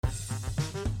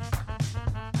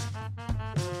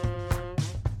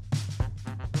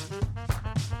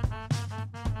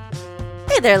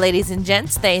Hey there, ladies and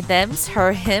gents, they, thems,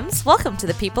 her, hims. Welcome to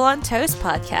the People on Toast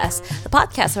podcast, the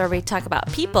podcast where we talk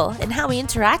about people and how we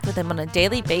interact with them on a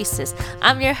daily basis.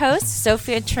 I'm your host,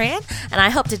 Sophia Tran, and I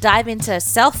hope to dive into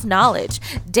self-knowledge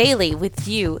daily with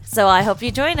you. So I hope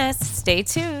you join us. Stay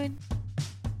tuned.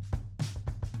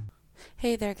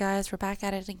 Hey there, guys. We're back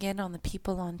at it again on the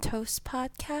People on Toast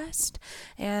podcast.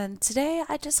 And today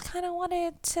I just kind of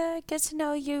wanted to get to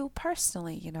know you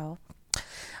personally,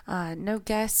 no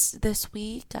guests this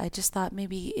week. I just thought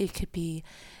maybe it could be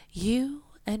you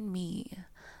and me.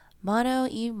 Mono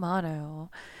y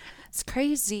mono. It's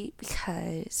crazy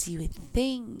because you would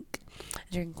think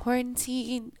during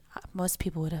quarantine, most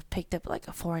people would have picked up like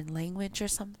a foreign language or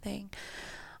something.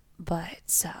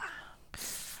 But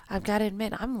I've got to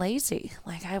admit, I'm lazy.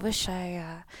 Like, I wish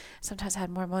I sometimes had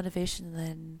more motivation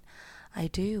than I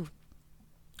do.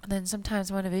 And then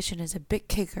sometimes motivation is a big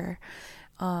kicker.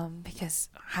 Because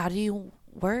how do you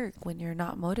work when you're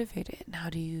not motivated?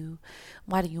 And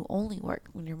why do you only work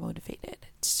when you're motivated?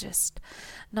 It's just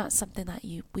not something that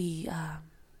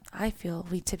I feel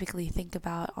we typically think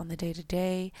about on the day to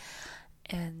day.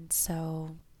 And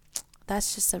so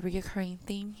that's just a recurring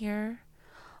theme here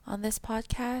on this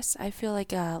podcast. I feel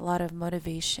like a lot of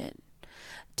motivation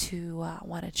to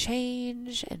want to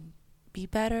change and be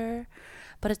better,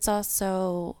 but it's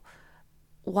also,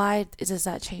 why does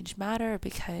that change matter?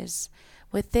 Because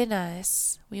within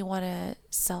us, we want to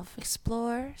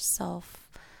self-explore,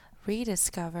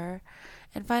 self-rediscover,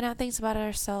 and find out things about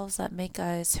ourselves that make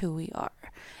us who we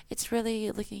are. It's really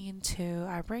looking into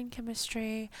our brain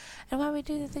chemistry and why we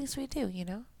do the things we do,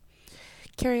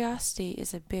 Curiosity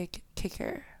is a big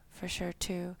kicker for sure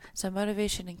too. So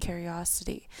motivation and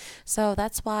curiosity. So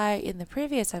that's why in the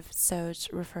previous episodes,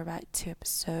 refer back to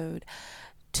episode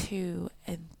 2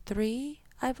 and 3,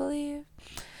 I believe,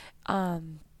 where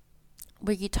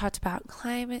you talked about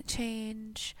climate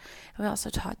change, and we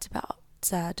also talked about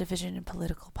division in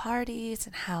political parties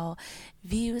and how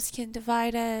views can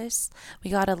divide us.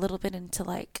 We got a little bit into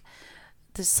like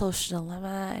the social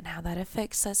dilemma and how that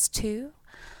affects us too.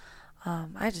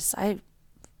 I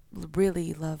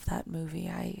really love that movie.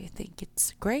 I think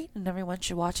it's great and everyone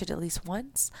should watch it at least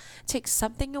once. Take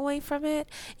something away from it,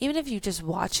 even if you just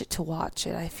watch it to watch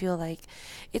it. I feel like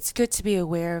it's good to be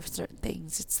aware of certain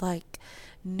things. It's like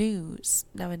news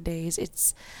nowadays.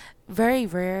 It's very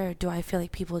rare do I feel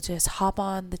like people just hop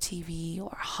on the TV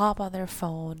or hop on their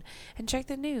phone and check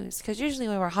the news, because usually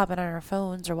when we're hopping on our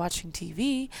phones or watching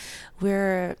TV,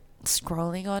 we're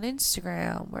scrolling on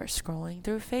Instagram, we're scrolling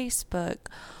through Facebook,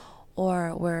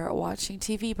 or we're watching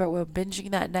TV, but we're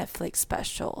binging that Netflix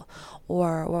special,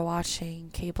 or we're watching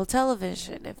cable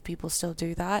television, if people still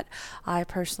do that. I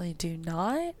personally do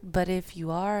not, but if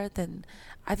you are, then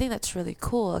I think that's really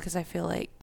cool, because I feel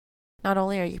like not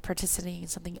only are you participating in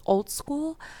something old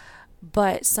school,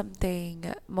 but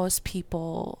something most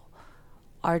people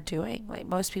are doing. Like,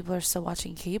 most people are still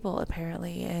watching cable,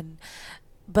 apparently,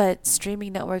 but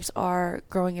streaming networks are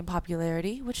growing in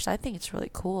popularity, which I think is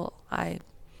really cool. I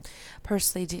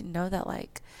personally didn't know that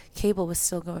like cable was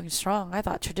still going strong. I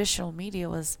thought traditional media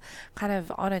was kind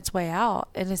of on its way out.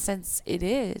 In a sense, it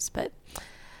is, but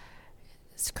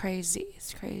it's crazy.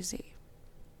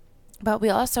 But we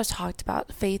also talked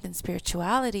about faith and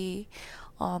spirituality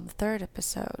on the 3rd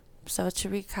episode. So to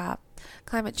recap,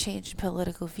 climate change and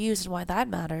political views and why that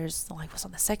matters, like, was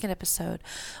on the 2nd episode,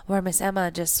 where Miss Emma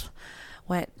just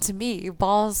went, to me,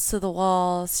 balls to the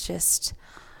walls, just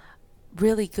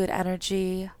really good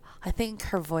energy. I think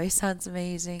her voice sounds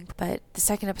amazing, but the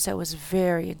 2nd episode was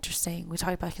very interesting. We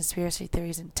talked about conspiracy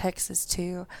theories in Texas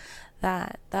too.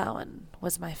 That one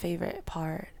was my favorite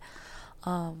part.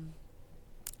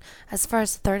 As far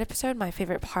as the 3rd episode, my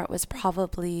favorite part was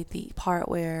probably the part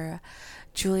where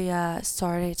Julia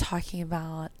started talking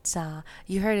about,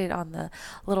 you heard it on the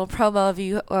little promo of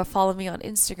you or follow me on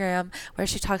Instagram, where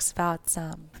she talks about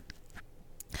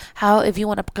how if you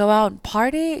want to go out and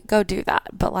party, go do that,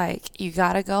 but like, you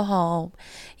gotta go home,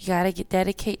 you gotta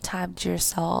dedicate time to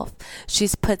yourself. She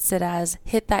puts it as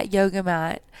hit that yoga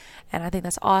mat, and I think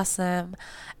that's awesome.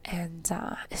 And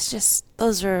it's just,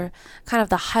 those are kind of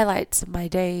the highlights of my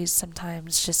days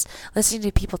sometimes, just listening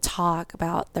to people talk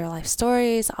about their life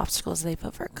stories, obstacles they've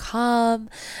overcome,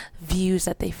 views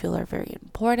that they feel are very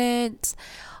important.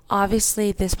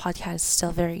 Obviously, this podcast is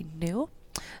still very new,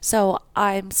 so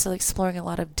I'm still exploring a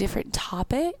lot of different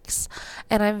topics,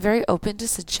 and I'm very open to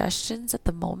suggestions at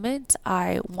the moment.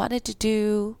 I wanted to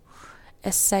do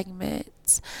a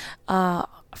segment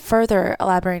further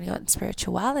elaborating on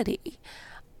spirituality,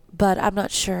 but I'm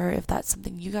not sure if that's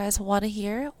something you guys want to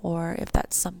hear, or if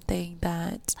that's something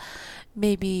that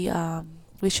maybe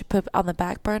we should put on the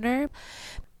back burner.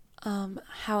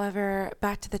 However,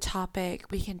 back to the topic,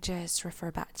 we can just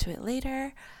refer back to it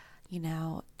later.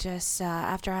 Just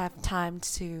after I have time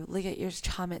to look at your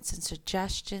comments and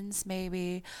suggestions,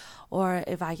 maybe, or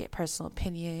if I get personal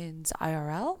opinions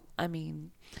IRL,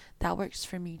 that works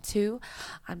for me too.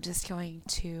 I'm just going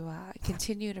to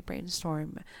continue to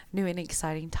brainstorm new and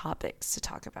exciting topics to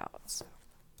talk about. So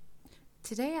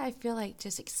today, I feel like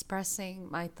just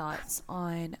expressing my thoughts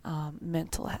on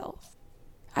mental health.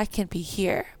 I can be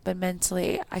here, but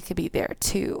mentally, I could be there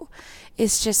too.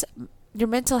 It's just your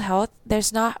mental health,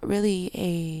 there's not really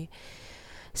a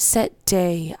set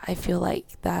day, I feel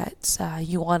like, that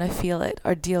you want to feel it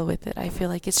or deal with it. I feel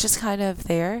like it's just kind of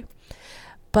there.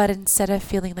 But instead of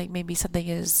feeling like maybe something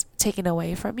is taken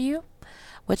away from you,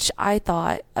 which I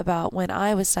thought about when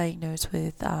I was diagnosed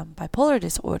with bipolar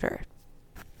disorder,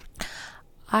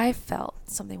 I felt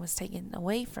something was taken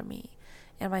away from me.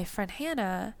 And my friend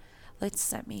Hannah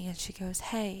looks at me and she goes,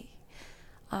 hey,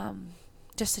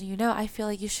 just so you know, I feel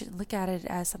like you shouldn't look at it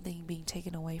as something being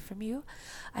taken away from you.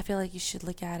 I feel like you should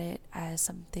look at it as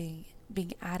something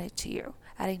being added to you,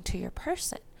 adding to your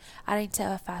person, adding to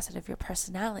a facet of your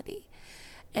personality.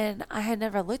 And I had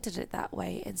never looked at it that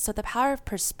way. And so the power of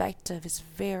perspective is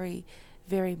very,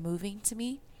 very moving to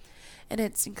me. And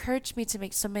it's encouraged me to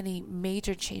make so many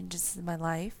major changes in my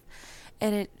life.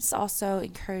 And it's also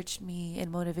encouraged me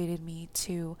and motivated me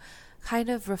to kind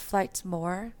of reflect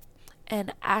more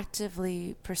and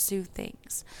actively pursue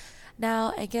things.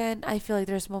 Now, again, I feel like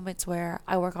there's moments where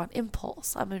I work on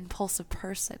impulse. I'm an impulsive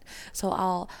person. So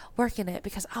I'll work in it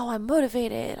because, I'm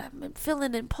motivated. I'm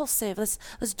feeling impulsive. Let's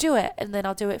do it. And then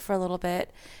I'll do it for a little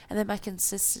bit. And then my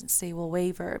consistency will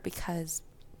waver because,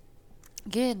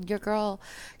 again, your girl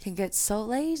can get so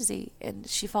lazy and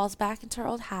she falls back into her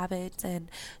old habits and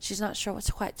she's not sure what's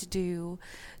quite to do.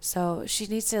 So she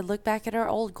needs to look back at her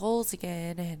old goals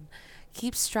again and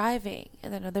keep striving.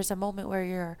 And then there's a moment where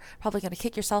you're probably going to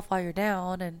kick yourself while you're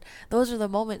down. And those are the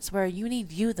moments where you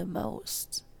need you the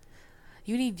most.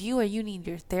 You need you or you need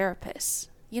your therapist,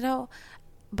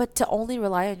 But to only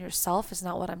rely on yourself is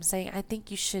not what I'm saying. I think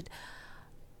you should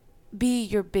be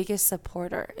your biggest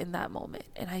supporter in that moment.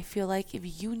 And I feel like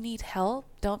if you need help,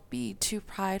 don't be too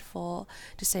prideful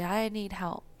to say, I need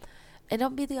help. And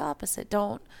don't be the opposite.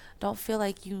 Don't feel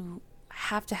like you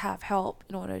have to have help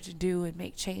in order to do and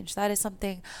make change. That is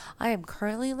something I am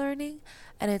currently learning,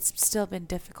 and it's still been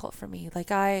difficult for me.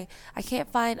 Like I can't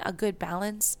find a good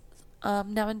balance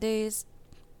nowadays.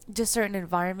 Just certain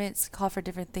environments call for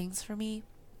different things for me.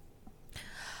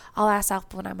 I'll ask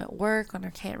help when I'm at work, when I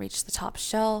can't reach the top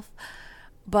shelf.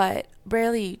 But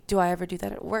rarely do I ever do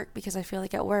that at work because I feel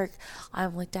like at work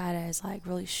I'm looked at as like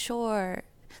really short,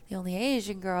 the only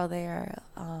Asian girl there.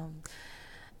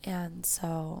 And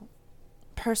so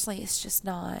personally, it's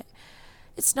not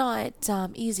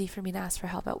easy for me to ask for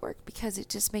help at work because it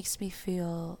just makes me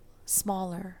feel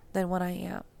smaller than what I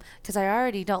am because I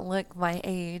already don't look my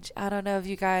age. I don't know if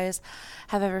you guys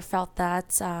have ever felt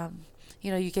that.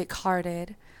 You get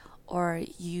carded or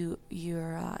you're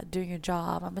doing your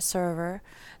job. I'm a server,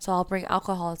 so I'll bring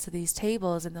alcohol to these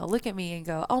tables and they'll look at me and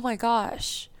go, oh my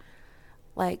gosh.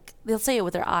 Like, they'll say it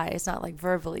with their eyes, not like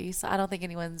verbally. So I don't think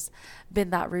anyone's been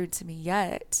that rude to me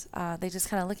yet. They just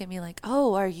kind of look at me like,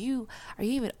 oh, are you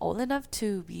even old enough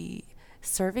to be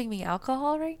serving me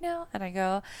alcohol right now? And I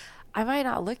go, I might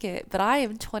not look it, but I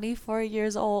am 24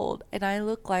 years old and I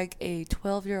look like a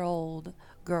 12-year-old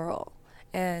girl.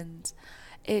 And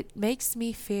it makes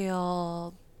me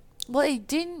feel, well, it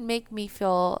didn't make me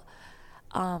feel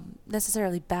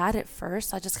necessarily bad at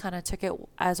first. I just kind of took it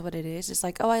as what it is. It's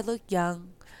like, oh, I look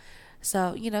young.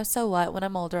 So, so what? When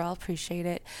I'm older, I'll appreciate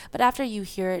it. But after you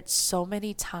hear it so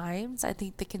many times, I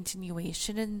think the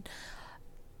continuation and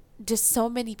just so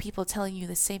many people telling you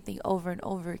the same thing over and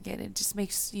over again, it just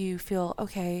makes you feel,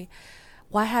 okay,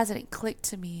 why hasn't it clicked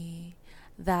to me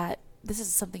that this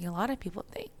is something a lot of people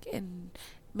think and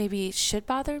maybe it should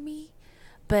bother me?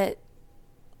 But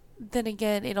then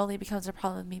again, it only becomes a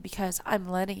problem to me because I'm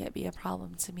letting it be a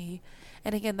problem to me.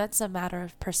 And again, that's a matter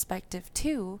of perspective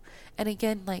too. And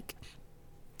again, like,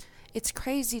 it's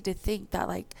crazy to think that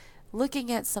like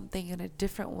looking at something in a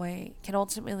different way can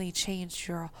ultimately change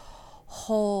your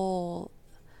whole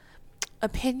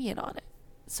opinion on it.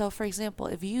 So for example,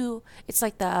 it's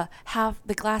like the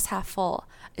glass half full.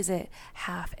 Is it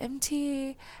half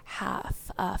empty,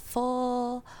 half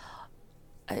full?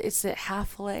 Is it half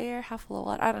full of air, half full of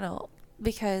water? I don't know.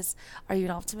 Because are you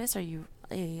an optimist? Are you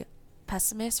a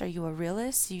pessimist? Are you a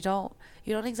realist? You don't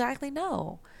exactly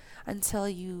know until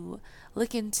you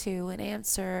look into and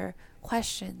answer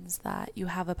questions that you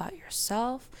have about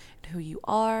yourself and who you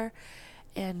are.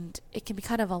 And it can be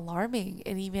kind of alarming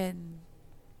and even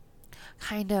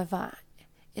kind of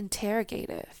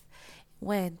interrogative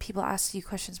when people ask you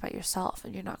questions about yourself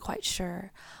and you're not quite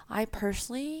sure. I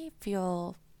personally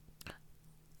feel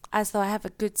as though I have a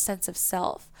good sense of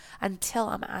self until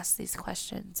I'm asked these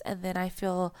questions. And then I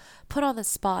feel put on the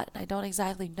spot and I don't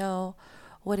exactly know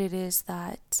what it is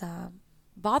that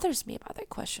bothers me about that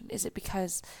question. Is it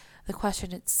because the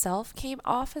question itself came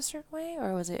off a certain way,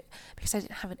 or was it because I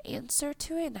didn't have an answer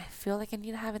to it and I feel like I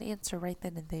need to have an answer right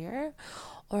then and there?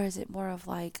 Or is it more of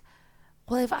like,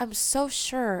 well, if I'm so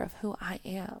sure of who I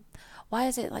am, why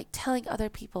is it like telling other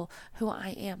people who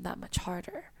I am that much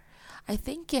harder? I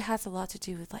think it has a lot to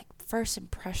do with like first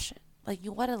impression. Like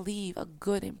you want to leave a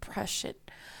good impression.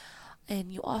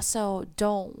 And you also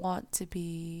don't want to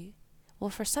be, well,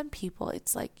 for some people,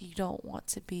 it's like you don't want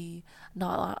to be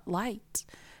not liked.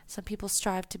 Some people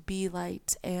strive to be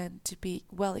liked and to be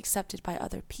well accepted by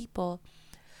other people.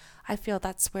 I feel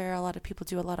that's where a lot of people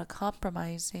do a lot of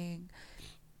compromising.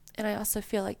 And I also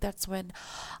feel like that's when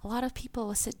a lot of people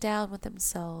will sit down with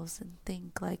themselves and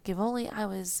think, like, if only I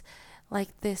was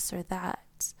like this or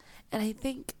that. And I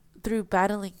think through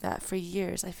battling that for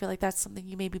years, I feel like that's something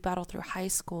you maybe battle through high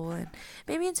school and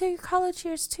maybe into your college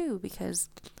years too, because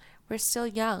we're still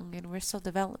young and we're still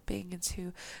developing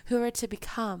into who we're to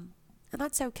become. And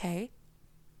that's okay.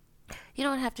 You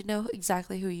don't have to know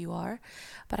exactly who you are,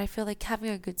 but I feel like having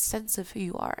a good sense of who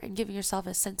you are and giving yourself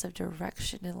a sense of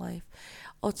direction in life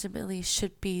ultimately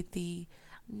should be the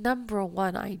number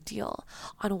one ideal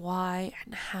on why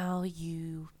and how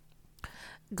you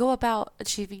go about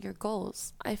achieving your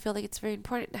goals. I feel like it's very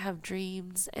important to have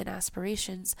dreams and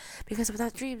aspirations, because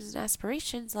without dreams and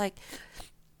aspirations, like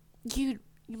you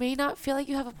may not feel like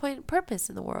you have a point and purpose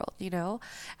in the world, you know?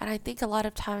 And I think a lot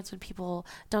of times when people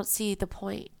don't see the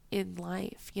point in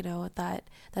life, you know, that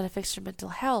affects your mental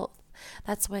health,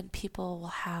 that's when people will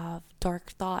have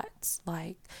dark thoughts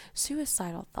like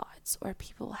suicidal thoughts, or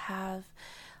people have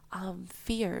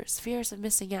fears of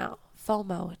missing out.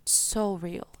 FOMO, it's so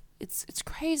real. It's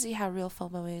crazy how real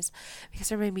FOMO is, because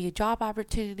there may be a job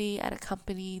opportunity at a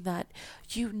company that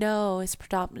you know is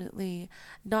predominantly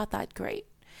not that great.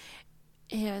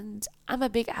 And I'm a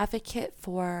big advocate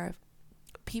for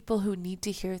people who need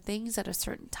to hear things at a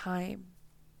certain time,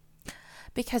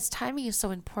 because timing is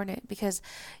so important. Because,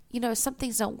 you know, some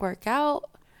things don't work out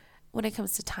when it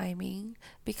comes to timing,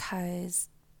 because,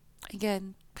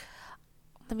 again,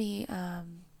 let me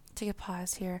take a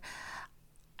pause here.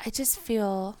 I just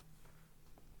feel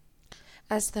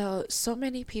as though so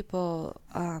many people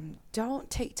don't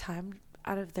take time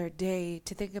out of their day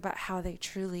to think about how they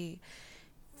truly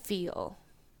feel,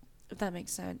 if that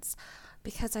makes sense.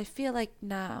 Because I feel like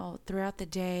now throughout the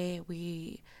day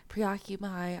we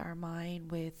preoccupy our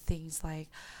mind with things like,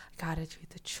 I gotta do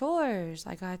the chores,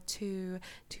 I got to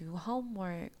do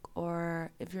homework,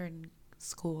 or if you're in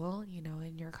school, you know,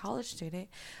 and you're a college student,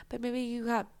 but maybe you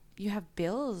have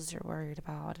bills you're worried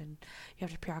about, and you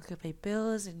have to preoccupy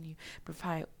bills, and you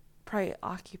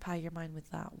preoccupy your mind with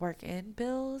that work and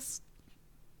bills.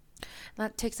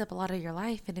 That takes up a lot of your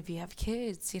life. And if you have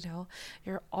kids, you know,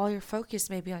 all your focus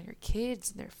may be on your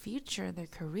kids and their future and their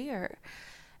career,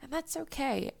 and that's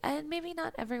okay. And maybe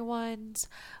not everyone's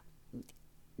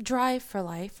drive for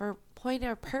life or point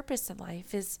or purpose in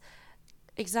life is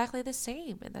exactly the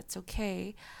same, and that's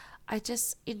okay. I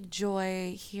just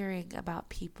enjoy hearing about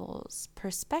people's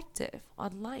perspective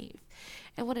on life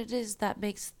and what it is that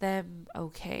makes them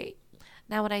okay.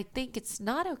 Now, when I think it's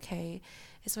not okay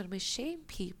is when we shame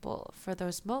people for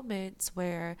those moments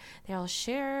where they'll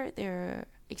share their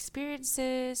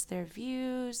experiences, their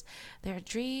views, their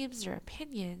dreams, their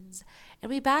opinions, and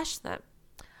we bash them.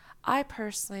 I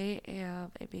personally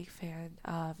am a big fan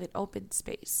of an open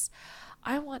space.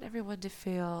 I want everyone to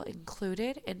feel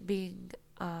included and being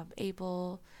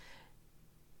able,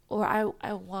 or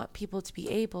I want people to be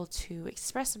able to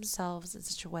express themselves in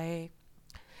such a way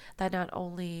that not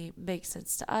only makes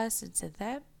sense to us and to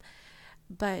them,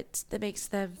 but that makes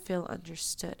them feel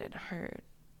understood and heard.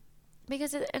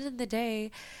 Because at the end of the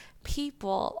day,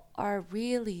 people are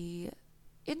really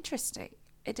interesting.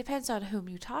 It depends on whom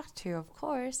you talk to, of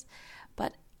course,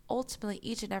 but ultimately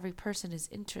each and every person is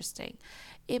interesting.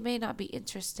 It may not be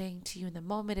interesting to you in the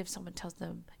moment if someone tells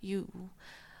them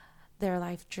their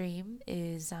life dream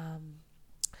is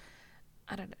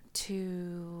I don't know,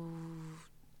 to,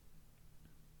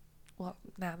 well,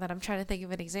 now that I'm trying to think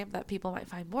of an example that people might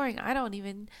find boring, I don't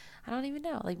even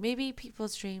know. Like, maybe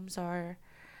people's dreams are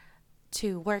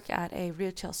to work at a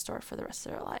retail store for the rest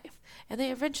of their life, and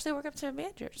they eventually work up to a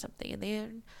manager or something, and they,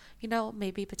 you know,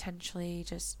 maybe potentially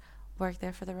just work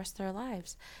there for the rest of their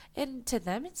lives. And to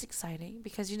them, it's exciting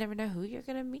because you never know who you're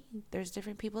going to meet. There's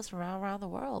different people from around the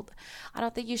world. I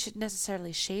don't think you should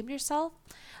necessarily shame yourself,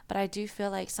 but I do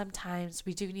feel like sometimes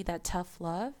we do need that tough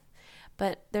love.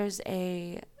 But there's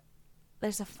a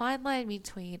fine line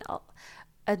between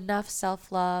enough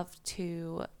self-love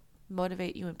to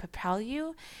motivate you and propel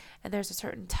you, and there's a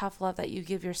certain tough love that you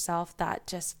give yourself that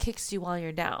just kicks you while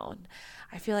you're down.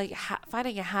 I feel like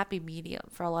finding a happy medium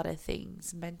for a lot of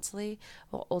things mentally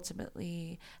will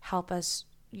ultimately help us,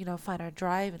 find our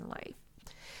drive in life.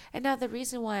 And now the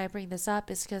reason why I bring this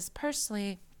up is because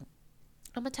personally,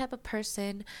 I'm a type of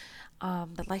person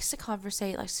that likes to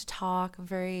conversate, likes to talk. I'm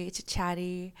very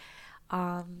chatty,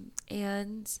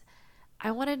 and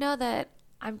I want to know that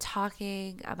I'm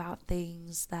talking about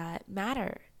things that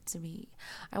matter to me.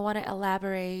 I want to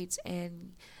elaborate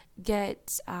and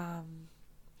get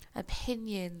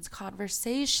opinions,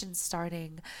 conversations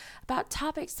starting about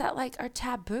topics that are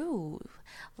taboo.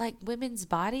 Like women's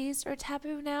bodies are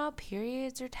taboo now,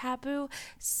 periods are taboo,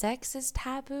 sex is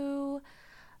taboo.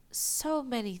 So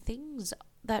many things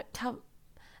that come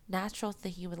natural to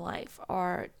human life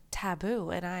are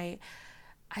taboo, and I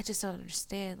just don't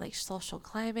understand social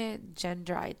climate,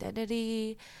 gender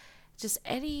identity, just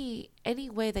any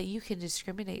way that you can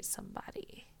discriminate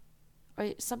somebody or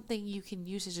something you can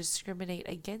use to discriminate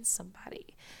against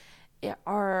somebody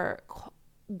are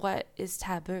what is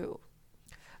taboo.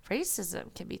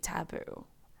 Racism can be taboo.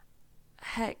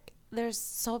 Heck, there's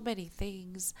so many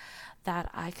things that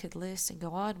I could list and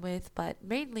go on with, but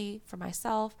mainly for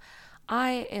myself,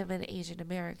 I am an Asian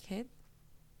American.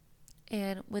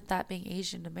 And with that being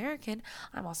Asian American,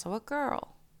 I'm also a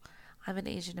girl. I'm an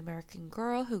Asian American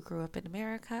girl who grew up in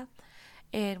America.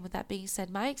 And with that being said,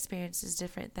 my experience is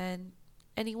different than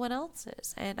anyone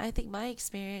else's. And I think my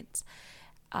experience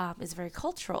is very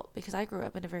cultural because I grew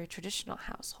up in a very traditional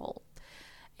household.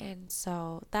 And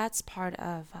so that's part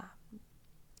of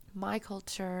my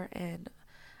culture and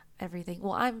everything.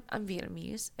 Well, I'm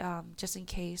Vietnamese, just in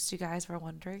case you guys were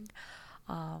wondering.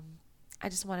 I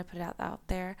just want to put it out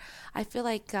there. I feel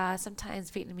like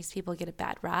sometimes Vietnamese people get a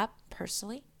bad rap,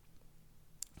 personally,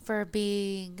 for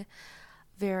being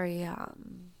very,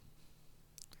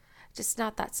 just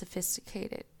not that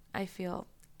sophisticated, I feel.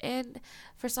 And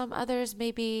for some others,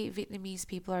 maybe Vietnamese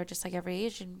people are just like every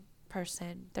Asian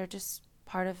person. They're just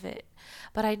part of it.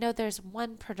 But I know there's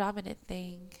one predominant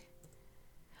thing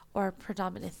or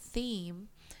predominant theme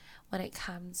when it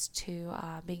comes to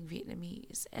being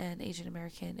Vietnamese and Asian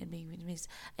American and being Vietnamese,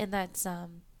 and that's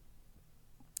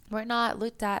we're not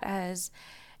looked at as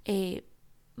a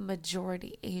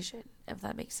majority Asian, if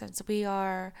that makes sense. We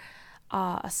are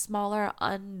a smaller,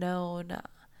 unknown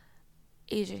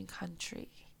Asian country.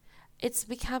 It's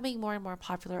becoming more and more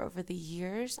popular over the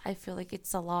years. I feel like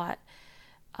it's a lot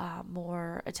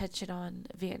more attention on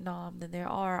Vietnam than there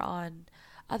are on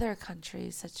other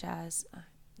countries such as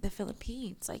the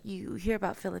Philippines. Like you hear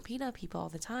about Filipino people all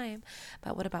the time,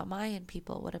 but what about Mayan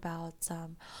people? What about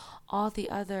all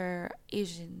the other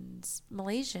Asians,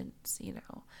 Malaysians,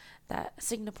 that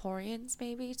Singaporeans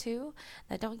maybe too,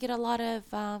 that don't get a lot of,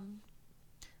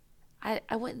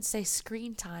 I wouldn't say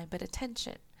screen time, but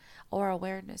attention or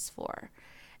awareness for.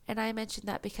 And I mentioned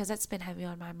that because that's been heavy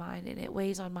on my mind and it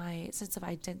weighs on my sense of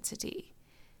identity,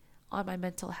 on my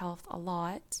mental health a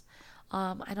lot.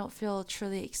 I don't feel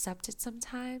truly accepted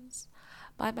sometimes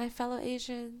by my fellow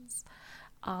Asians,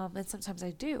 and sometimes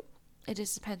I do. It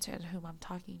just depends on whom I'm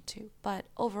talking to. But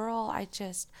overall, I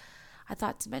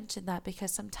thought to mention that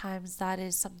because sometimes that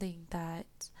is something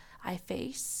that I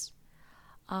face.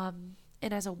 And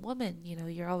as a woman,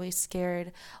 you're always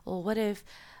scared. Well, what if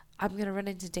I'm going to run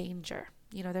into danger?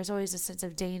 There's always a sense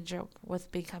of danger with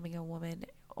becoming a woman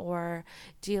or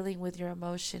dealing with your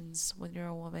emotions when you're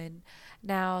a woman.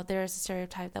 Now, there's a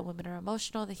stereotype that women are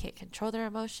emotional, they can't control their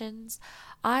emotions.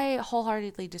 I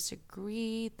wholeheartedly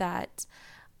disagree that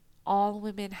all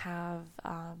women have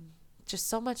just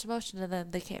so much emotion in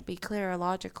them they can't be clear or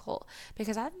logical.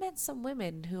 Because I've met some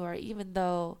women who are, even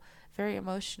though very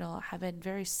emotional, have been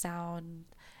very sound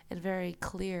and very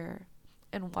clear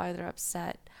in why they're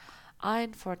upset. I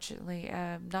unfortunately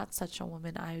am not such a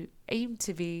woman. I aim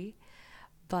to be.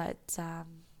 But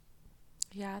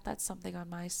yeah, that's something on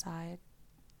my side.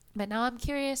 But now I'm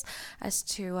curious as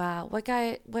to what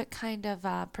kind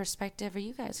of perspective are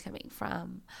you guys coming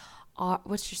from?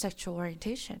 What's your sexual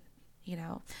orientation?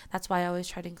 That's why I always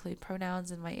try to include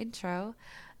pronouns in my intro,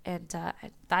 and that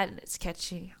it's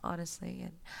catchy, honestly.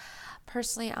 And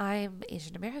personally, I'm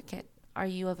Asian American. Are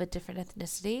you of a different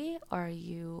ethnicity? Or are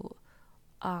you,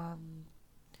 or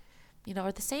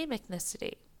the same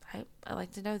ethnicity? I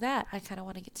like to know that. I kind of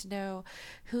want to get to know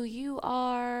who you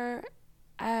are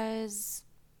as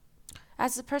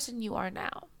the person you are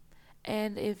now.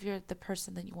 And if you're the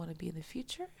person that you want to be in the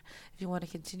future, if you want to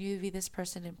continue to be this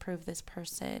person, improve this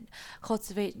person,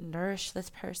 cultivate and nourish this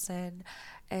person,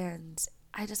 and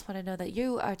I just want to know that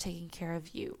you are taking care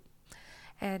of you.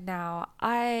 And now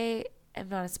I am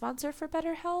not a sponsor for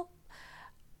BetterHelp,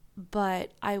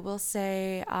 but I will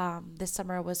say this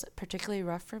summer was particularly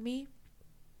rough for me.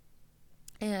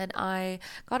 And I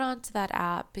got onto that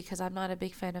app because I'm not a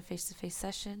big fan of face to face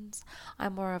sessions.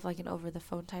 I'm more of like an over the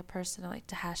phone type person. I like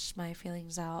to hash my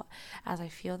feelings out as I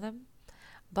feel them.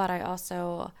 But I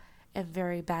also am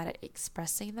very bad at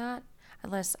expressing that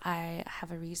unless I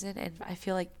have a reason. And I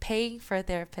feel like paying for a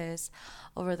therapist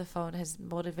over the phone has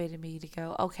motivated me to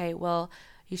go, okay, well,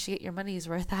 you should get your money's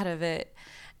worth out of it.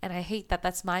 And I hate that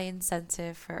that's my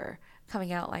incentive for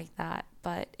coming out like that,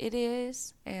 but it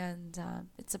is, and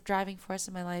it's a driving force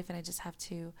in my life, and I just have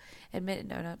to admit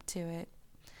and own up to it.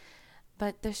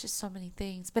 But there's just so many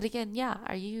things. But again, yeah,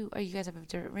 are you guys of a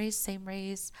different race, same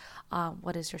race?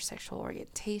 What is your sexual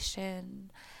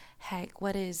orientation? Heck,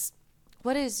 what is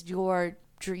your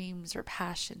dreams or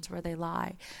passions, where they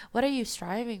lie? What are you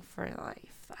striving for in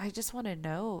life? I just want to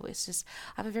know. It's just,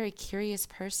 I'm a very curious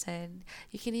person.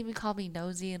 You can even call me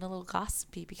nosy and a little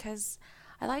gossipy because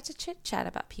I like to chit chat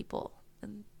about people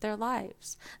and their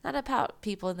lives. Not about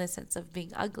people in the sense of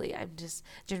being ugly. I'm just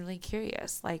generally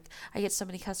curious. Like, I get so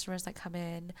many customers that come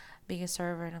in being a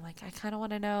server, and I'm like, I kind of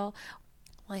want to know,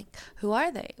 like, who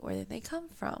are they? Where did they come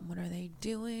from? What are they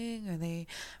doing? Are they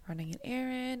running an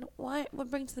errand?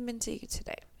 What brings them into you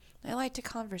today? I like to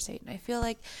conversate, and I feel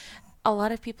like a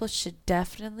lot of people should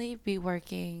definitely be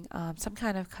working some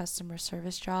kind of customer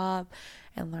service job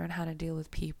and learn how to deal with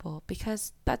people,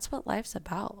 because that's what life's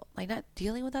about. Like, not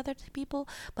dealing with other people,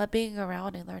 but being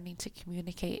around and learning to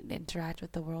communicate and interact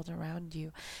with the world around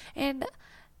you. And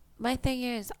my thing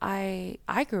is, I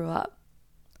grew up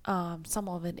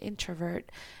somewhat of an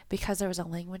introvert because there was a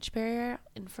language barrier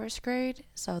in first grade.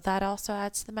 So that also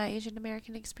adds to my Asian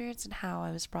American experience and how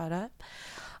I was brought up.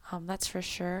 That's for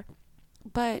sure.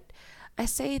 But I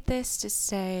say this to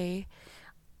say,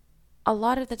 a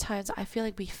lot of the times I feel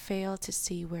like we fail to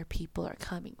see where people are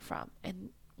coming from, and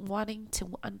wanting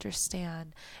to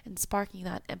understand and sparking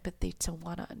that empathy to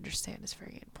want to understand is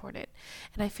very important.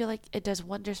 And I feel like it does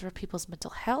wonders for people's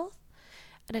mental health,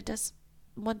 and it does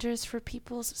wonders for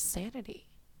people's sanity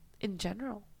in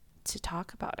general to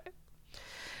talk about it.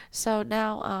 So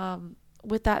now,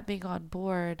 with that being on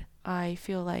board, I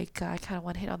feel like I kind of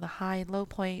want to hit on the high and low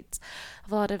points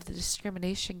of a lot of the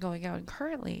discrimination going on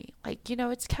currently. Like,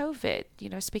 it's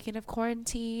COVID. Speaking of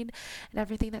quarantine and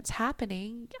everything that's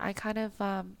happening, I kind of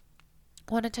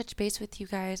want to touch base with you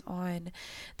guys on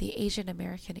the Asian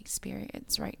American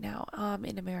experience right now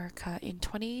in America in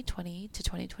 2020 to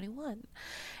 2021.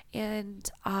 And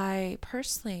I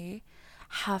personally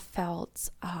have felt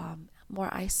more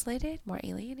isolated, more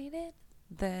alienated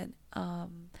than I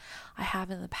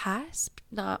have in the past,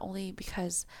 not only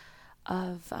because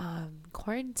of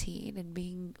quarantine and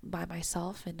being by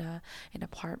myself in an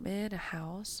apartment, a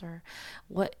house, or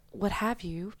what have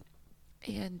you,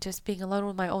 and just being alone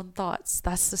with my own thoughts.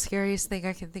 That's the scariest thing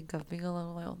I can think of, being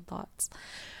alone with my own thoughts.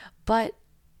 But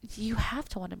you have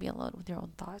to want to be alone with your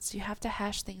own thoughts. You have to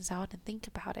hash things out and think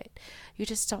about it. You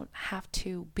just don't have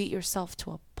to beat yourself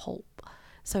to a pulp,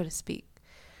 so to speak.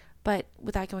 But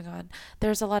with that going on,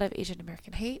 there's a lot of Asian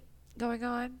American hate going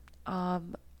on.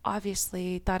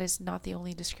 Obviously, that is not the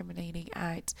only discriminating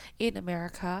act in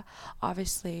America.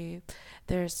 Obviously,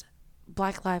 there's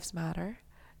Black Lives Matter.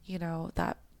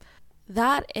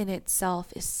 That in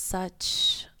itself is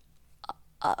such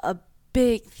a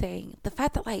big thing. The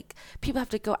fact that, like, people have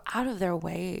to go out of their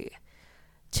way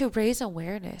to raise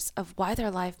awareness of why their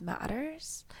life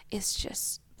matters is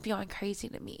just beyond crazy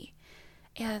to me.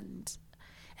 And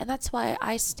that's why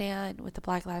I stand with the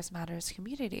Black Lives Matters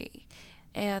community.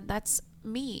 And that's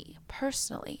me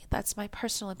personally. That's my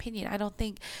personal opinion. I don't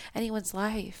think anyone's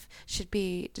life should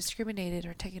be discriminated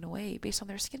or taken away based on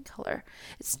their skin color.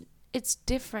 It's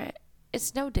different.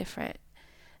 It's no different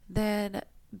than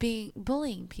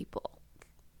bullying people.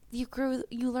 You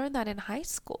learn that in high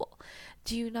school.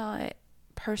 Do you not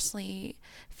personally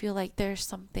feel like there's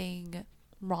something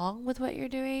wrong with what you're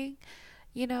doing?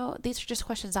 These are just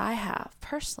questions I have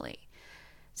personally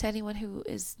to anyone who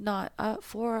is not up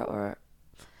for or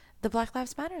the Black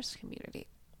Lives Matters community.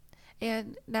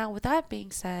 And now, with that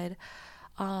being said,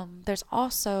 there's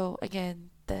also, again,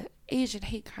 the Asian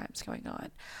hate crimes going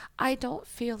on. I don't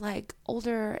feel like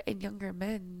older and younger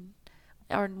men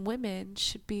or women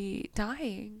should be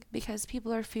dying because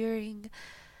people are fearing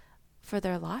for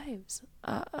their lives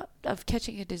of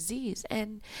catching a disease.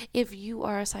 And if you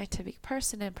are a scientific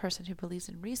person and person who believes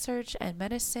in research and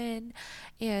medicine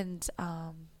and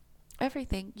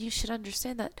everything, you should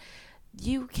understand that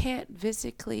you can't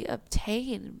physically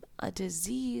obtain a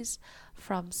disease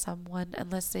from someone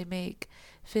unless they make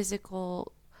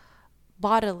physical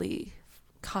bodily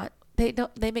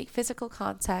they make physical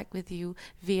contact with you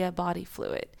via body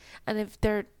fluid. And if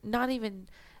they're not even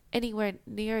anywhere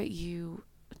near you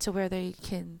to where they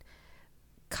can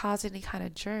cause any kind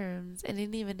of germs, and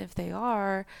even if they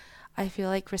are, I feel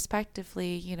like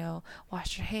respectively,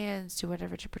 wash your hands, do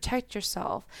whatever to protect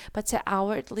yourself. But to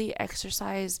outwardly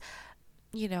exercise,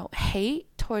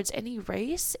 hate towards any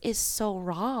race is so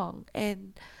wrong.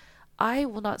 And I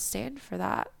will not stand for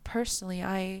that personally.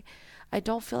 I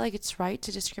don't feel like it's right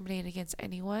to discriminate against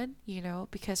anyone,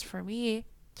 because for me,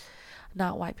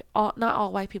 not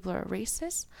all white people are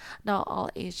racist. Not all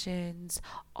Asians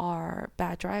are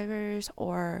bad drivers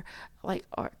or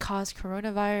cause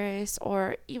coronavirus,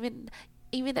 or even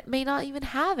may not even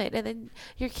have it, and then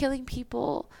you're killing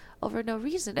people over no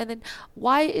reason. And then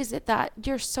why is it that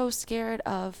you're so scared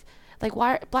of,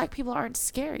 why black people aren't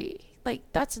scary?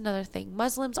 That's another thing.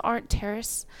 Muslims aren't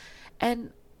terrorists,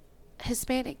 and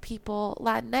Hispanic people,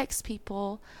 Latinx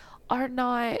people are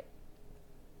not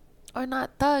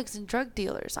thugs and drug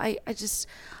dealers. I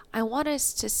want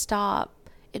us to stop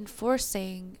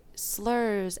enforcing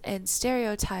slurs and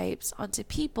stereotypes onto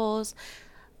peoples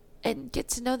and get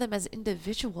to know them as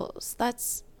individuals.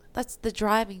 That's the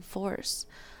driving force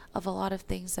of a lot of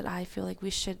things that I feel like we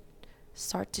should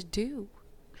start to do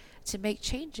to make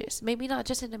changes. Maybe not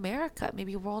just in America,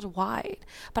 maybe worldwide.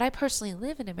 But I personally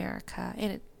live in America,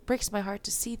 and it breaks my heart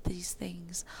to see these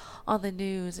things on the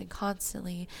news and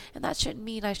constantly. And that shouldn't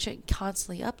mean I shouldn't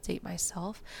constantly update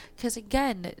myself, because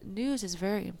again, news is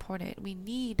very important. We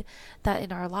need that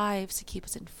in our lives to keep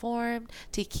us informed,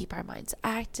 to keep our minds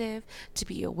active, to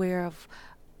be aware of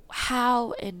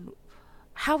how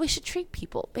we should treat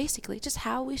people, basically just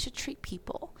how we should treat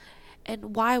people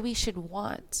and why we should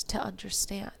want to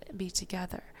understand and be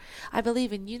together. I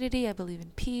believe in unity. I believe in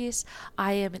peace.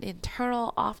 I am an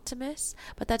internal optimist,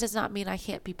 but that does not mean I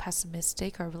can't be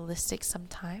pessimistic or realistic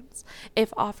sometimes.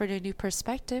 If offered a new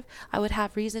perspective, I would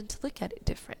have reason to look at it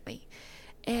differently.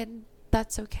 And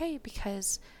that's okay,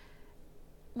 because,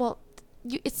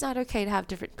 it's not okay to have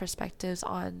different perspectives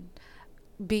on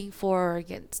being for or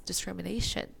against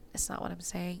discrimination. It's not what I'm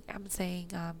saying. I'm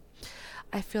saying,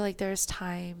 I feel like there's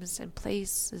times and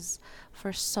places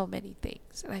for so many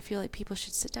things, and I feel like people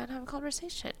should sit down and have a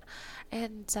conversation.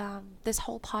 And this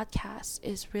whole podcast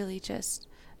is really just,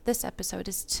 this episode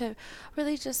is to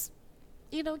really just,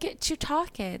 get you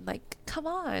talking. Come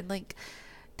on,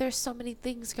 there's so many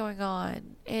things going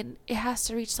on, and it has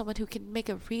to reach someone who can make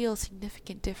a real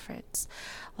significant difference.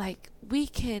 We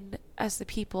can, as the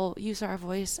people, use our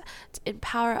voice to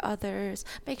empower others,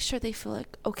 make sure they feel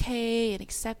okay and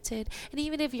accepted. And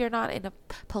even if you're not in a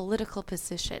political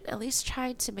position, at least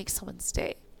try to make someone's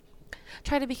day.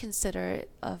 Try to be considerate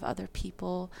of other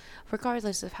people,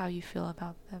 regardless of how you feel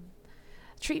about them.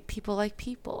 Treat people like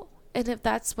people. And if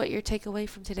that's what your takeaway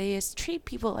from today is, treat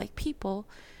people like people,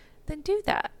 then do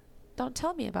that. Don't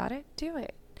tell me about it. Do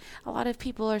it. A lot of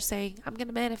people are saying, I'm going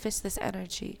to manifest this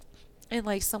energy.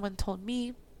 And someone told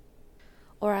me,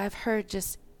 or I've heard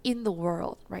just in the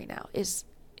world right now, is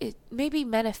it maybe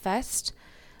manifest,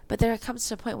 but there comes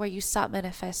to a point where you stop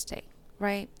manifesting,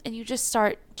 right? And you just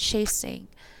start chasing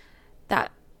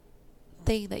that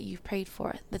thing that you've prayed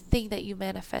for, the thing that you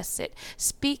manifested.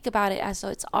 Speak about it as though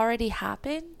it's already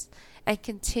happened, and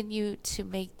continue to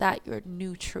make that your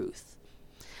new truth.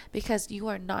 Because you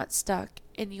are not stuck,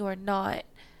 and you are not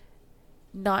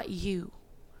you.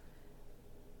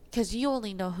 Because you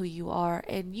only know who you are,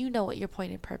 and you know what your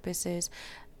point and purpose is.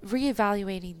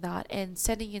 Reevaluating that and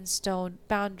setting in stone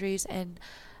boundaries and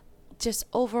just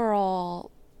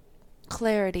overall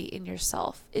clarity in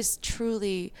yourself is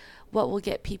truly what will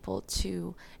get people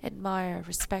to admire,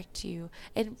 respect you,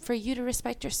 and for you to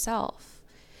respect yourself.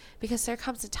 Because there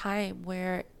comes a time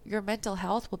where your mental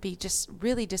health will be just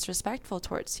really disrespectful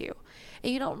towards you.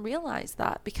 And you don't realize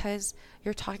that because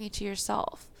you're talking to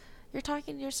yourself. You're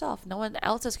talking to yourself. No one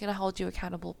else is going to hold you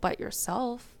accountable but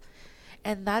yourself.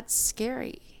 And that's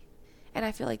scary. And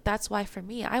I feel like that's why for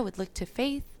me, I would look to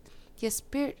faith,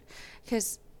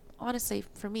 because honestly,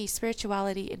 for me,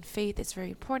 spirituality and faith is very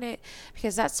important,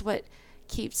 because that's what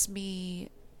keeps me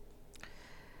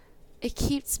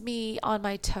on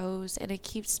my toes, and it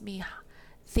keeps me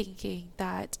thinking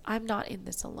that I'm not in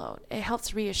this alone. It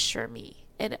helps reassure me,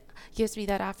 and it gives me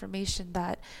that affirmation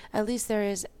that at least there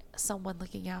is someone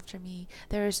looking after me.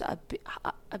 There's a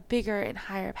bigger and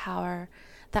higher power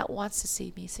that wants to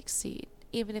see me succeed.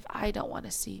 Even if I don't want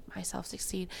to see myself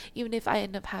succeed, even if I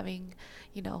end up having,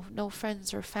 no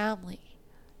friends or family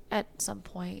at some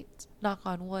point, knock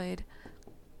on wood.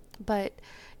 But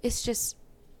it's just,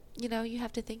 you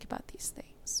have to think about these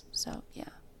things. So, yeah.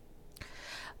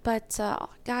 But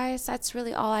guys, that's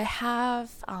really all I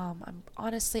have. I'm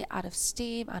honestly out of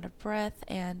steam, out of breath,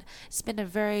 and it's been a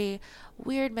very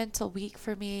weird mental week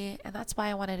for me. And that's why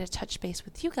I wanted to touch base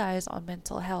with you guys on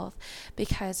mental health,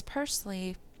 because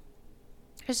personally,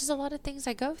 there's just a lot of things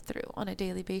I go through on a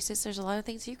daily basis. There's a lot of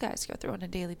things you guys go through on a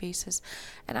daily basis.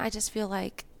 And I just feel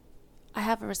like I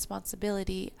have a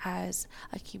responsibility as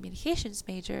a communications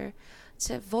major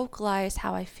to vocalize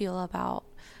how I feel about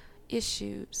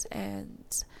issues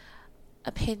and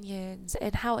opinions,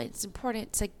 and how it's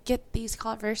important to get these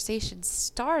conversations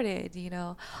started.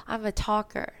 I'm a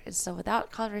talker, and so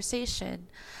without conversation,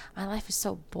 my life is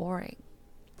so boring.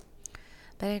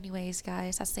 But anyways,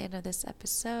 guys, that's the end of this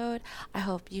episode. I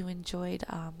hope you enjoyed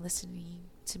listening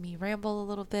to me ramble a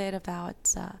little bit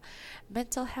about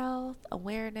mental health,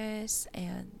 awareness,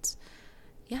 and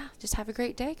yeah, just have a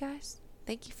great day, guys.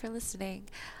 Thank you for listening.